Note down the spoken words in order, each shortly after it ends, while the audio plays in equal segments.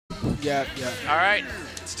Yeah, yeah. All right,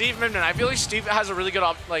 Steve Minman. I feel like Steve has a really good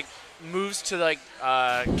moves to like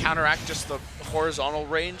counteract just the horizontal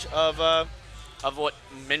range of what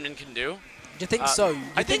Minman can do. You think so?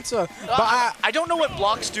 I think so. But I don't know what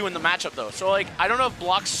blocks do in the matchup though. So like I don't know if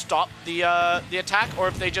blocks stop the attack or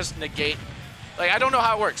if they just negate. Like I don't know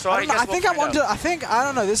how it works. So I guess I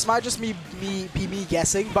don't know. This might just be me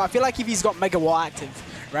guessing, but I feel like if he's got Mega Wall active,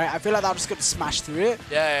 right? I feel like that'll just gonna smash through it.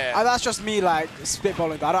 Yeah. That's just me like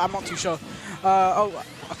spitballing, but I'm not too sure. Oh,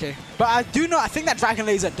 okay. But I do know. I think that Dragon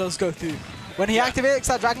Laser does go through. When he activates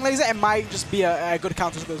that Dragon Laser, it might just be a good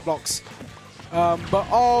counter to those blocks. But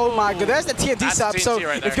oh my god, there's the TNT setup. So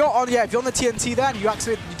right if you're on the TNT there and you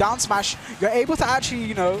activate the down smash, you're able to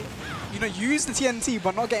actually use the TNT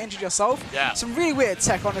but not get injured yourself. Yeah. Some really weird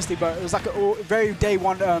tech, honestly, but it was like a very day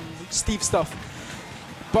one Steve stuff.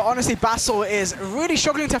 But honestly, Bassle is really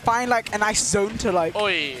struggling to find like a nice zone to like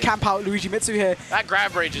camp out Luigimitsu here. That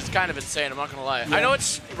grab range is kind of insane, I'm not gonna lie. Yeah. I know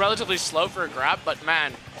it's relatively slow for a grab, but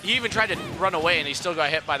man, he even tried to run away and he still got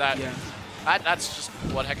hit by that. Yeah. That's just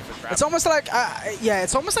one heck of a grab. It's almost like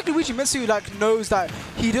it's almost like Luigimitsu like knows that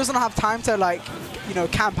he doesn't have time to like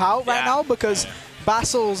camp out right now because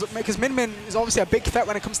because Min is obviously a big threat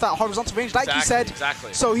when it comes to that horizontal range, like you said.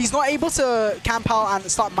 Exactly. So he's not able to camp out and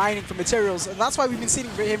start mining for materials, and that's why we've been seeing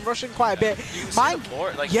him rushing quite a bit. He's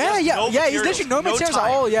literally no materials at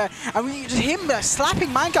all. Yeah, and him slapping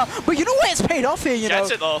Minecraft. But you know what? It's paid off here.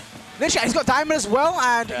 Gets it though. Literally, he's got Diamond as well,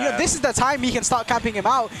 and this is the time he can start camping him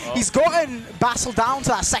out. He's gotten Bassle down to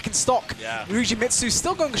that second stock. Yeah. Luigimitsu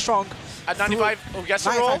still going strong. At 95, gets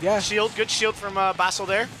the roll. Yeah. Shield, good shield from Bassle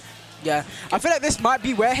there. Yeah, I feel like this might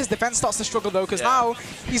be where his defense starts to struggle though, because now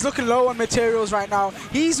he's looking low on materials right now.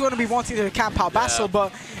 He's going to be wanting to camp out Bassle,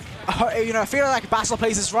 but I feel like Bassle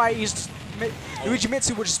plays this right.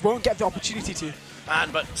 Luigimitsu just won't get the opportunity to. Man,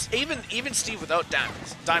 but even Steve without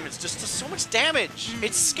diamonds just does so much damage.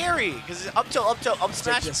 It's scary because up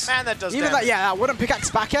smash. Man, that does even damage. that wooden pickaxe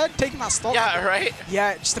backhead taking that stock. Yeah, right.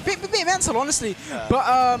 Yeah, just a bit mental, honestly. Yeah.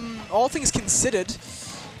 But all things considered,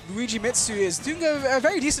 Luigimitsu is doing a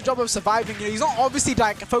very decent job of surviving. He's not obviously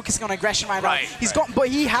like focusing on aggression right now. But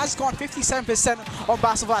he has gone 57% on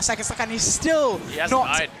Bassle for that second stock, and he's still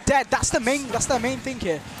not dead. That's the main thing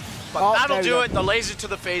here. But that'll do it. The laser to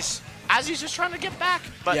the face as he's just trying to get back.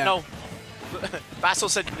 But no. Bassle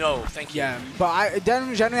said no, thank you. Yeah, but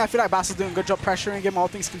generally I feel like Bassle's doing a good job pressuring him, all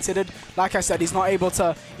things considered. Like I said, he's not able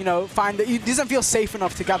to, find he doesn't feel safe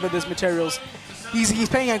enough to gather those materials. He's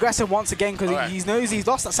playing aggressive once again because he knows he's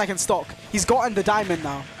lost that second stock. He's gotten the diamond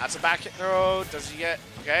now. That's a back hit throw. Does he get?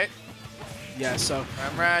 Okay. Yeah, so.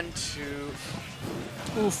 Ram to.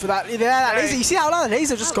 Ooh, for that laser. You see how long the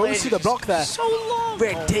laser just goes through the block there? So long.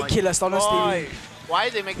 Ridiculous, honestly. Why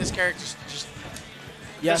did they make this character just?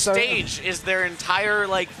 The stage is their entire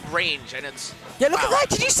range, and it's. Yeah, look at that!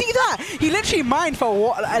 Did you see that? He literally mined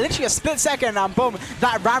for literally a split second, and boom,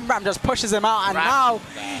 that ram just pushes him out, and now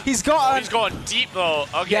he's got. He's going deep though.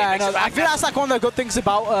 Okay. Yeah, no, I feel that's one of the good things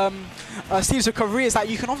about Steve's recovery is that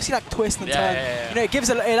you can obviously twist and turn. Yeah. It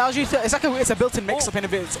allows you to. It's a built-in mix-up in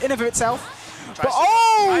of itself.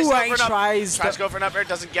 Tries to go for an up air,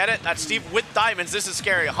 doesn't get it. That's Steve with diamonds. This is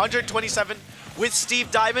scary. 127 with Steve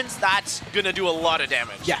diamonds. That's gonna do a lot of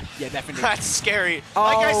damage. Yeah, definitely. That's scary.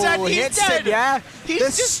 Like I said, he's dead. He's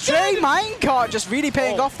just stray minecart just really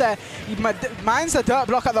paying off there. He mines the dirt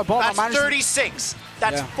block at the bottom. That's 36.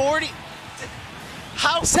 That's 40.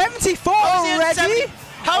 How? 74 already?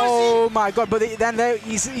 How is oh my god, but then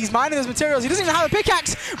he's mining those materials. He doesn't even have a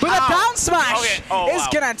pickaxe, but the down smash is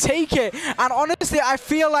going to take it. And honestly, I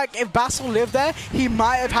feel like if Bassle lived there, he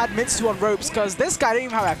might have had Mitsu on ropes because this guy didn't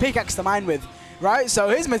even have a pickaxe to mine with, right? So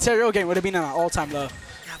his material game would have been at an all-time low.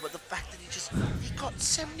 Yeah, but the fact that he got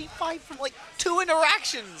 75 from 2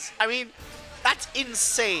 interactions. I mean, that's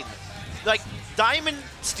insane. Diamond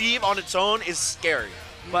Steve on its own is scary,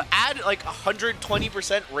 but add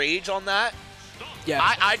 120% rage on that. Yeah,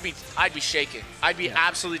 I'd be shaking. I'd be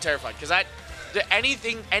absolutely terrified because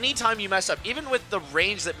anytime you mess up, even with the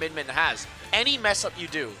range that Min has, any mess up you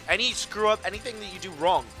do, any screw up, anything that you do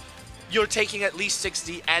wrong, you're taking at least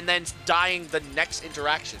 60 and then dying the next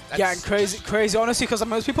interaction. That's and crazy honestly, because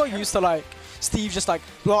most people are used to Steve just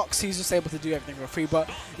blocks. He's just able to do everything for free.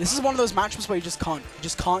 But this is one of those matchups where you just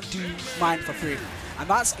can't do mine for free, and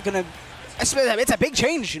that's gonna. It's a big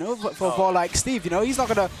change, for Steve. He's not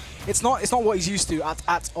gonna. It's not what he's used to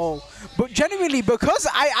at all. But genuinely, because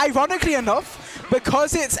ironically enough,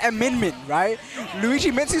 because it's a Min, right?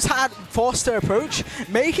 Luigimitsu's had forced their approach,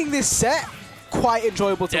 making this set quite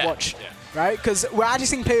enjoyable to watch, right? Because we're actually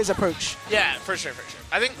seeing players approach. Yeah, for sure.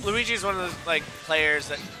 I think Luigi's one of those players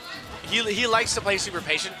that he likes to play super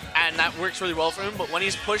patient, and that works really well for him. But when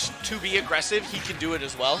he's pushed to be aggressive, he can do it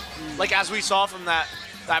as well. Like as we saw from that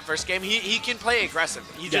first game, he can play aggressive.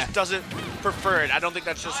 He just doesn't prefer it. I don't think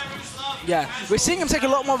that's just... Yeah, we're seeing him take a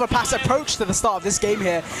lot more of a passive approach to the start of this game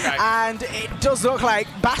here, and it does look like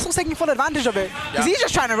Bassle's taking full advantage of it, because he's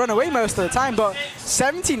just trying to run away most of the time, but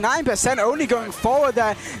 79% only going forward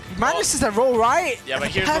there. Manages to roll right. Yeah, but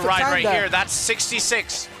here's the ride right here. That's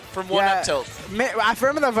 66 from one up tilt. I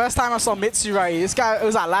remember the first time I saw Mitsu right here. This guy, it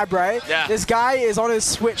was at Lab, right? Yeah. This guy is on his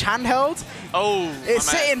Switch handheld. Oh,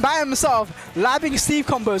 it's sitting by himself, labbing Steve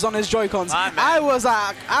combos on his Joy-Cons. I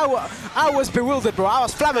was bewildered, bro. I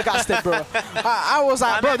was flabbergasted, bro. I was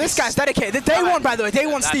like, bro, this guy's dedicated. Day one, by the way. Day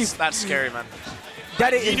one, Steve. That's scary, man.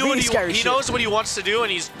 That is really scary. He knows what he wants to do,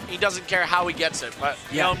 and he doesn't care how he gets it. But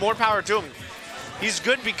you know, more power to him. He's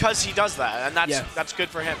good because he does that, and that's good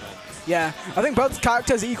for him. Yeah, I think both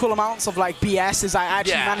characters equal amounts of like BS is like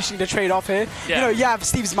actually managing to trade off here. Yeah. You know, you have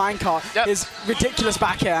Steve's minecart, his ridiculous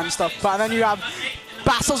back air and stuff, but then you have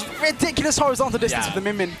Bassle's ridiculous horizontal distance with the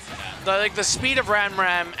Min-Min. The speed of Ram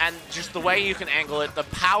and just the way you can angle it, the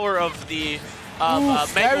power of the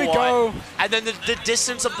there we go. and then the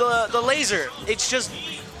distance of the laser. It's just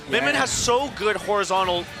Min-Min has so good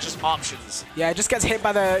horizontal just options. Yeah, it just gets hit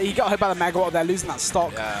by he got hit by the Megawatt there, losing that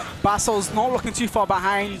stock. Yeah. Bassle's not looking too far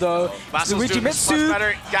behind though.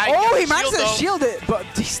 Luigimitsu. Oh, he managed to shield it, but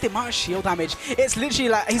just the amount of shield damage. It's literally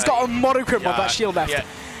like he's got a monochrome of that shield left. Yeah.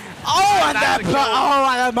 Oh, and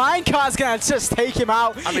the minecart's gonna just take him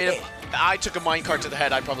out. I mean, if I took a minecart to the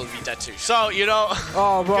head, I'd probably be dead too. So, you know.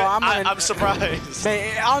 Oh, bro, I'm surprised.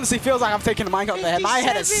 Mate, it honestly feels like I'm taking a minecart to the head. My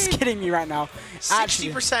head is skidding me right now.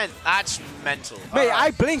 60%. That's mental. Mate,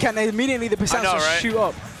 I blink and immediately the percentages shoot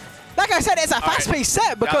up. Like I said, it's a fast-paced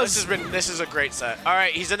set because... This is a great set. All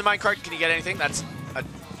right, he's in the minecart. Can he get anything? That's...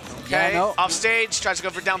 Okay, off stage, tries to go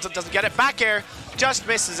for down tilt, doesn't get it. Back air, just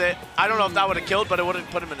misses it. I don't know if that would have killed, but it would have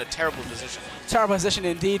put him in a terrible position. Terrible position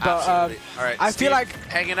indeed, but all right, I feel like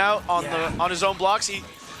hanging out on his own blocks.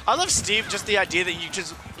 I love Steve, just the idea that you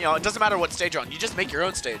just, you know, it doesn't matter what stage you're on, you just make your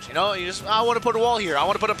own stage, you know? You just, I want to put a wall here, I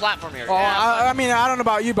want to put a platform here. Oh, I mean, I don't know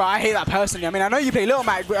about you, but I hate that personally. I mean, I know you play Little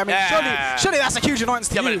Mac, but I mean, surely that's a huge annoyance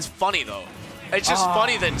to you. Yeah, but it's funny though. It's just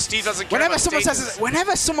funny that Steve doesn't care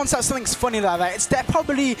whenever someone says something's funny like that, they're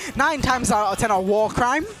probably 9 times out of 10 a war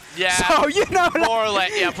crime. Yeah. So, you know. More or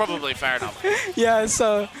less, yeah, probably, fair enough. Yeah,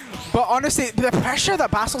 so, but honestly, the pressure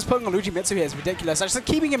that Bassle's putting on Luigimitsu here is ridiculous. Just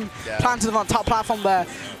keeping him planted on the top platform there.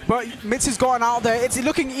 But Mitsu's going out there. It's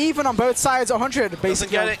looking even on both sides, 100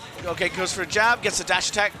 basically. Doesn't get it. Okay, goes for a jab, gets a dash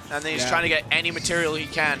attack, and then he's trying to get any material he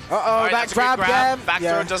can. Right, that grab. Back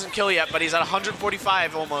throw doesn't kill yet, but he's at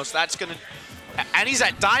 145 almost. That's going to... And he's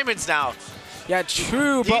at diamonds now. Yeah,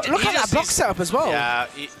 true. But look at that block setup as well. Yeah.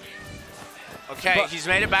 Okay, he's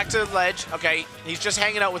made it back to the ledge. Okay, he's just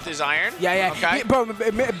hanging out with his iron. Yeah. Okay. Bro,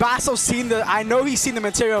 Bassle's seen the... I know he's seen the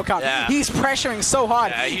material count. Yeah. He's pressuring so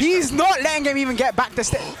hard. Yeah, he's not letting him even get back to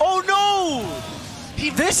stage. Oh,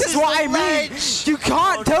 no! This is what I mean. You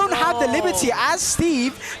don't have the liberty as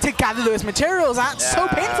Steve to gather those materials. That's so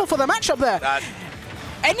painful for the matchup there.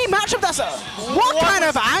 Any matchup that's what kind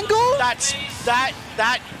of angle?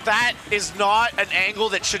 That is not an angle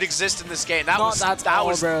that should exist in this game. Bro.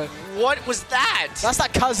 What was that? That's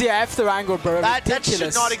that Kazuya F angle, bro. That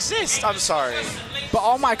should not exist. I'm sorry. But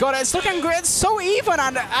oh my god, it's looking great. It's so even,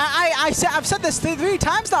 and I've said this 3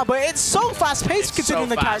 times now, but it's so fast-paced considering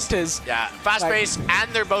the characters. Yeah, fast-paced,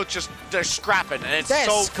 and they're both they're scrapping, and it's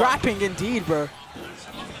so scrapping indeed, bro.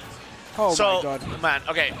 Oh my god. Man,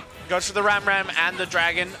 okay. Goes for the Ram and the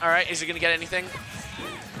Dragon. All right, is he going to get anything?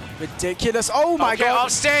 Ridiculous. Oh my god.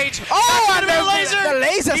 Off stage. Oh, and the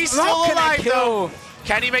laser. He's still alive, though.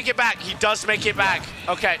 Can he make it back? He does make it back.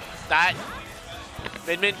 Okay, that.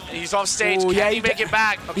 Min-Min, he's off stage. Can he make it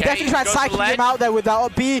back? Okay, he definitely tried cycling him out there with that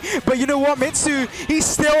up B, but you know what, Mitsu, he's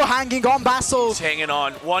still hanging on Bassle. He's hanging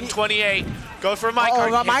on. 128. Go for a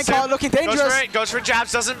minecart. Oh, minecart looking dangerous. Goes for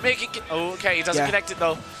jabs, doesn't make it. Oh, okay, he doesn't connect it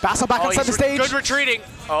though. Bassle back inside the stage. Good retreating.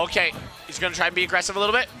 Oh, okay. He's going to try and be aggressive a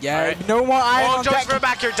little bit. Yeah, right. No more iron on deck. Goes for a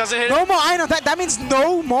back here, doesn't hit it. No more iron on deck. That means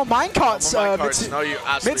no more minecarts. No, you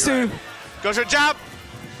absolutely right. Goes for a jab.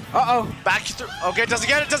 Uh-oh. Back through. Okay, doesn't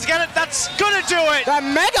get it. That's going to do it. The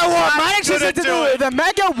Megawatt manages to do it. The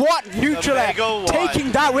Megawatt neutral air.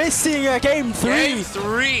 Taking that. We're seeing a game 3. Game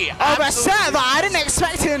 3. Of a set that I didn't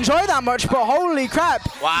expect to enjoy that much, but holy crap.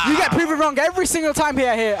 Wow. You get proven wrong every single time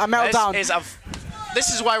here at Meltdown. This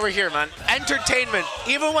is why we're here, man. Entertainment.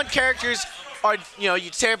 Even when characters are, you know, you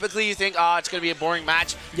typically think, it's going to be a boring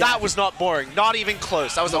match. Yeah. That was not boring. Not even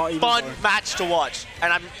close. That was a fun match to watch.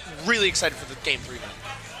 And I'm really excited for the game 3, man.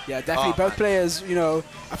 Yeah, definitely. Both players, you know,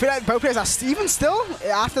 I feel like both players are even still,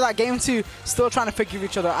 after that game 2, still trying to figure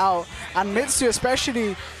each other out. And Mitsu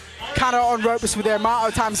especially kind of on ropes with the amount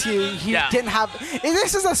of times he didn't have.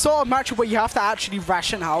 This is a sort of matchup where you have to actually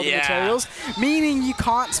ration out the materials, meaning you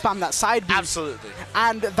can't spam that side boost. Absolutely.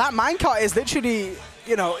 And that minecart is literally,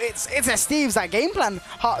 you know, it's a Steve's like game plan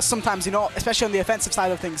sometimes, you know, especially on the offensive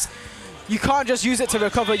side of things. You can't just use it to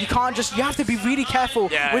recover. You can't just. You have to be really careful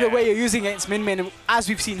with the way you're using it against Min, as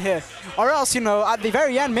we've seen here, or else, you know, at the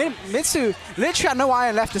very end, Mitsu literally had no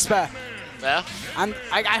iron left to spare. Yeah. And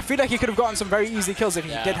I feel like he could have gotten some very easy kills if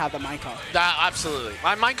he did have the minecart. Absolutely.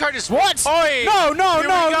 My minecart is what? Oi! No!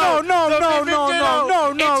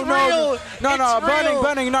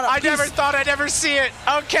 Burning. I never thought I'd ever see it.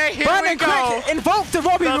 Okay, here we go. Quick, invoke the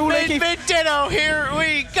Robbie rule. Mid Ditto. Here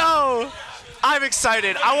we go. I'm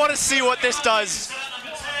excited. I want to see what this does.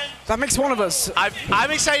 That makes one of us.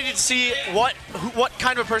 I'm excited to see what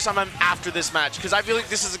kind of a person I'm after this match, because I feel like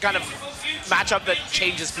this is a kind of matchup that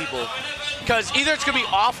changes people. Because either it's going to be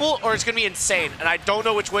awful or it's going to be insane, and I don't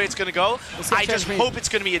know which way it's going to go. I just hope it's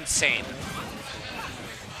going to be insane.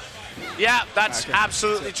 Yeah, that's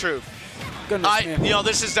absolutely true. You know,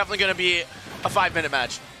 this is definitely going to be a 5-minute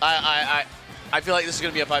match. I feel like this is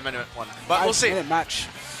going to be a 5-minute one, but we'll see. 5-minute match.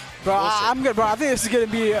 Bro, I'm good, bro. I think this is gonna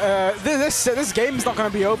be this game's not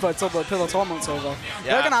gonna be over until the tournament's over.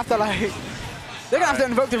 Yeah. They're gonna have to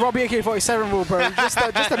invoke the Robbie AK-47 rule, bro, just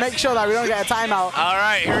to make sure that we don't get a timeout. All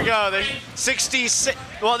right, here we go. They're 66.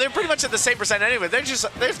 Well, they're pretty much at the same percent anyway. They're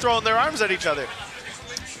throwing their arms at each other.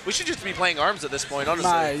 We should just be playing arms at this point,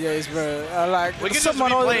 honestly. Nah, yes, bro. Like we could just be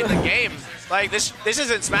playing the game. Like this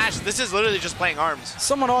isn't Smash. This is literally just playing arms.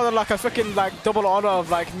 Someone ordered like a freaking like double order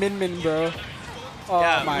of like Min, bro. Oh,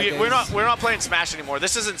 yeah, we're not playing Smash anymore.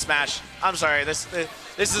 This isn't Smash. I'm sorry. This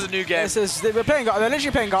is a new game. They're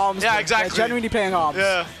literally playing ARMS. Yeah, exactly. They're genuinely playing ARMS.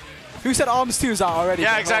 Yeah. Who said ARMS 2's out already?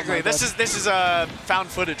 Yeah, exactly. Oh, this is found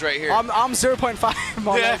footage right here. ARMS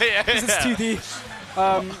 0.5. Yeah. This is 2D.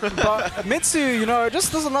 But Mitsu, you know, it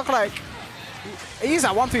just doesn't look like he's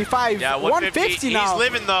at 135. Yeah, 150 now. He's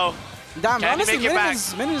living though. Damn, honestly,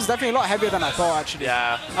 Min is definitely a lot heavier than I thought. Actually.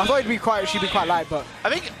 Yeah. I thought she'd be quite light, but I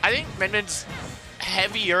think Min's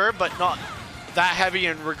heavier, but not that heavy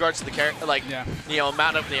in regards to the character, like you know,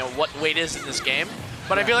 amount of what weight is in this game.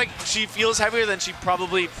 But I feel like she feels heavier than she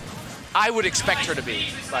probably I would expect her to be.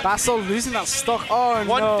 Bassle losing that stock. Oh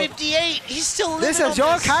 158. No. He's still living. This is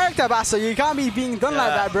your character, Bassle. You can't be being done like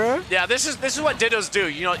that, bro. Yeah, this is what Dittos do.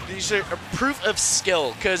 You know, these are proof of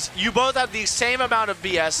skill, because you both have the same amount of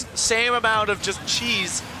BS, same amount of just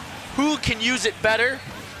cheese. Who can use it better?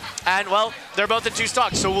 And well, they're both in 2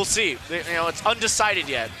 stocks, so we'll see. You know, it's undecided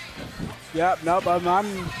yet. Yep, nope.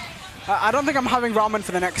 I don't think I'm having ramen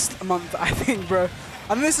for the next month. I think, bro.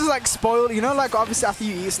 And this is like spoiled, you know, like obviously after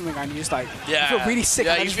you eat something and you just like you feel really sick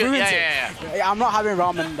and it just ruins it. I'm not having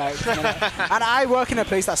ramen, like, you know. And I work in a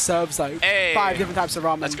place that serves like 5 different types of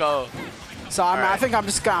ramen. Let's go. So I think I'm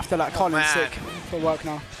just gonna have to like call in sick for work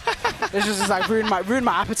now. It's just like ruin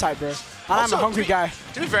my appetite, bro. And also, I'm a hungry guy.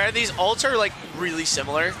 To be fair, these ults are like really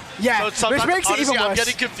similar. Yeah, so which makes it even worse. I'm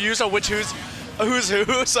getting confused on who's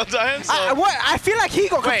who sometimes. So. I feel like he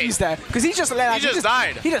got confused there because he just died.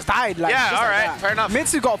 He just died. Like, yeah, all right, fair enough.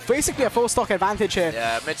 Mitsu got basically a full stock advantage here.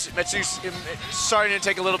 Yeah, Mitsu's starting to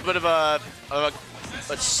take a little bit of a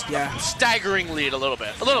staggering lead a little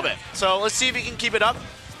bit. So let's see if he can keep it up.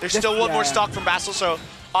 There's still one more stock from Bassle, so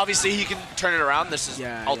obviously he can turn it around. This is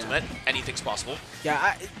ultimate. Anything's possible.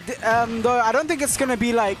 Yeah, though I don't think it's gonna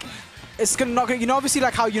be like. It's not gonna, you know, obviously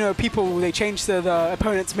like how, you know, people, they change to the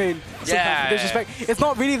opponent's main. Disrespect. It's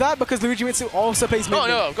not really that, because Luigimitsu also plays Min. Oh,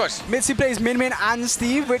 no, of course. Mitsu plays Min and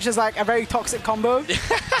Steve, which is like a very toxic combo.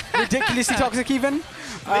 Ridiculously toxic even.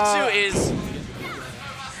 Mitsu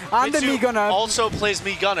the Gunner also plays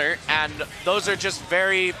Gunner, and those are just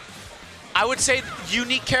very, I would say,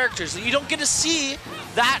 unique characters that you don't get to see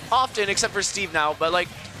that often, except for Steve now, but like,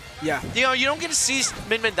 you know, you don't get to see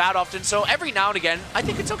Min that often, so every now and again, I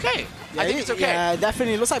think it's okay. I think it's okay. Yeah,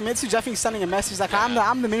 definitely. It looks like Mitsu's definitely sending a message like,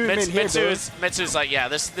 I'm the Min here, bro. Mitsu's like, yeah,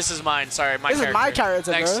 this is mine. Sorry, my character. This is my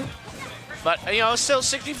character, Thanks. bro. But, you know, still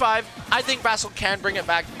 65. I think Bassle can bring it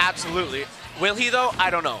back, absolutely. Will he, though? I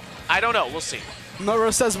don't know. We'll see.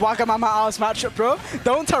 Noro says Wagamama Alice matchup, bro.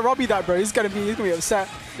 Don't tell Robbie that, bro. He's gonna be upset.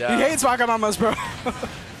 Yeah. He hates Wagamamas, bro.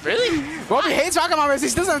 Really? Robbie hates Wagamamas. He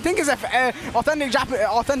doesn't think it's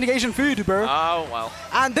authentic Asian food, bro. Oh, well.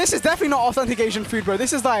 And this is definitely not authentic Asian food, bro.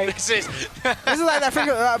 This is like this is like that thing.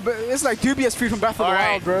 This is like dubious food from Breath of the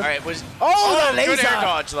Wild, bro. All right. Oh, the laser. Good air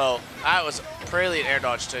dodge, though. That was brilliant air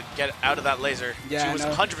dodge to get out of that laser. Yeah, she was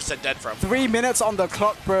 100% dead from. 3 minutes on the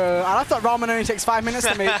clock, bro. And I thought ramen only takes 5 minutes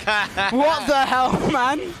to make. What the hell,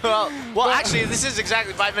 man? Well, actually, this is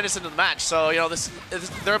exactly 5 minutes into the match, so you know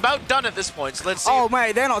they're about done at this point. So let's see. Oh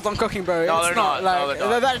mate, they're not done cooking, bro. No, it's they're not. Like, No,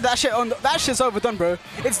 they're not. That shit's overdone, bro.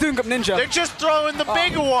 It's doing up ninja. They're just throwing the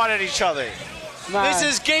big one at each other. Man. This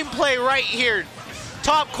is gameplay right here.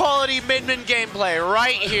 Top quality mid-min gameplay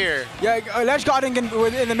right here. Yeah, ledge guarding in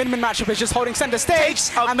the mid-min matchup is just holding center stage,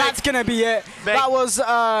 and that's gonna be it. That was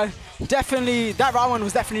definitely, that round one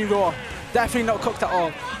was definitely raw. Definitely not cooked at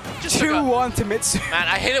all. 2-1 to Mitsu. Man,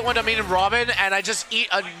 I hate it when I'm eating ramen and I just eat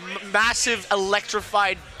a massive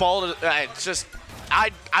electrified ball. It's just, I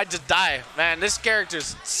just die, man. This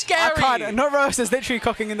character's scary. I can't. No roast is literally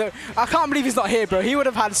cooking in the. I can't believe he's not here, bro. He would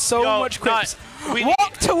have had so much quips.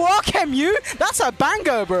 Walk to walk MU. That's a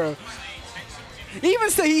banger, bro. Even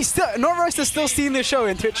still, no roast is still seeing the show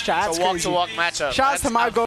in Twitch chat. It's a walk-to-walk matchup. Shouts to my